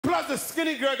the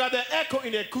skinny girl got that echo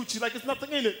in their coochie like there's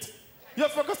nothing in it. Your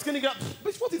fucking skinny girl,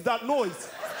 bitch, what is that noise?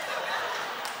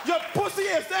 Your pussy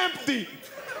is empty.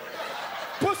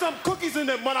 Put some cookies in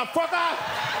there, motherfucker.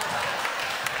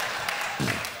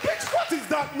 Bitch, what is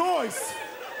that noise?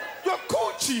 Your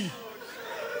coochie.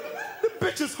 The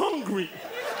bitch is hungry.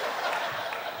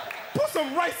 Put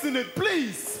some rice in it,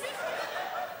 please.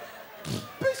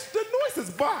 Bitch, the noise is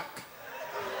back.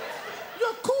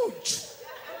 Your cooch.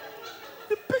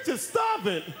 The bitch is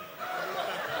starving.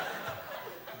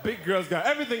 Big girls got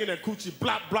everything in their coochie.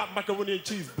 Blop, blop, macaroni and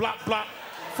cheese. Blop, blop,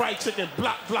 fried chicken.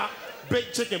 Blop, blop,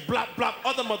 baked chicken. Blop, blop,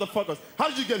 other motherfuckers. How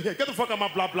did you get here? Get the fuck out of my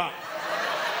blop, blop.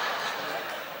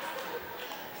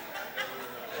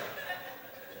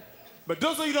 But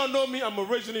those of you who don't know me, I'm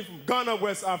originally from Ghana,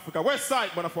 West Africa. West side,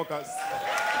 motherfuckers.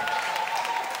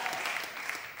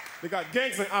 They got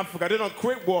gangs in Africa. They don't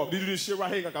quick walk. They do this shit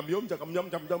right here.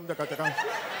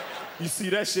 You see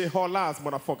that shit all last,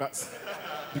 motherfuckers.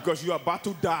 Because you're about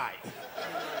to die.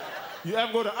 You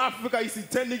ever go to Africa, you see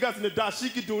 10 niggas in the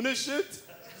dashiki doing this shit?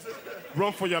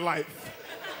 Run for your life.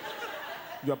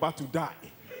 You're about to die.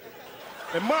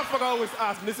 And motherfucker always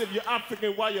ask me, they say, if you're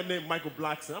African, why your name Michael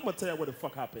Blackson? I'm gonna tell you what the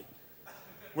fuck happened.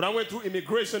 When I went through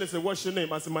immigration, they said, what's your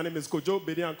name? I said, my name is Kojo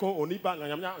Bedianko Onipa.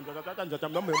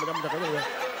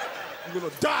 You're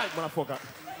gonna die, motherfucker.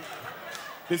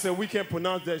 They said, we can't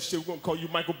pronounce that shit. We're gonna call you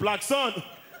Michael Blackson.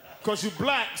 Cause you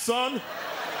black, son.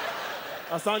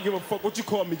 I said, I don't give a fuck what you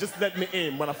call me. Just let me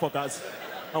in, motherfuckers.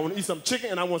 I wanna eat some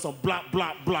chicken and I want some black,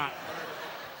 black, black.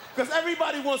 Because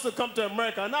everybody wants to come to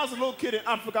America. And I was a little kid in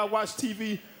Africa, I watched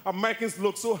TV. Americans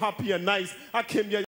look so happy and nice. I came here.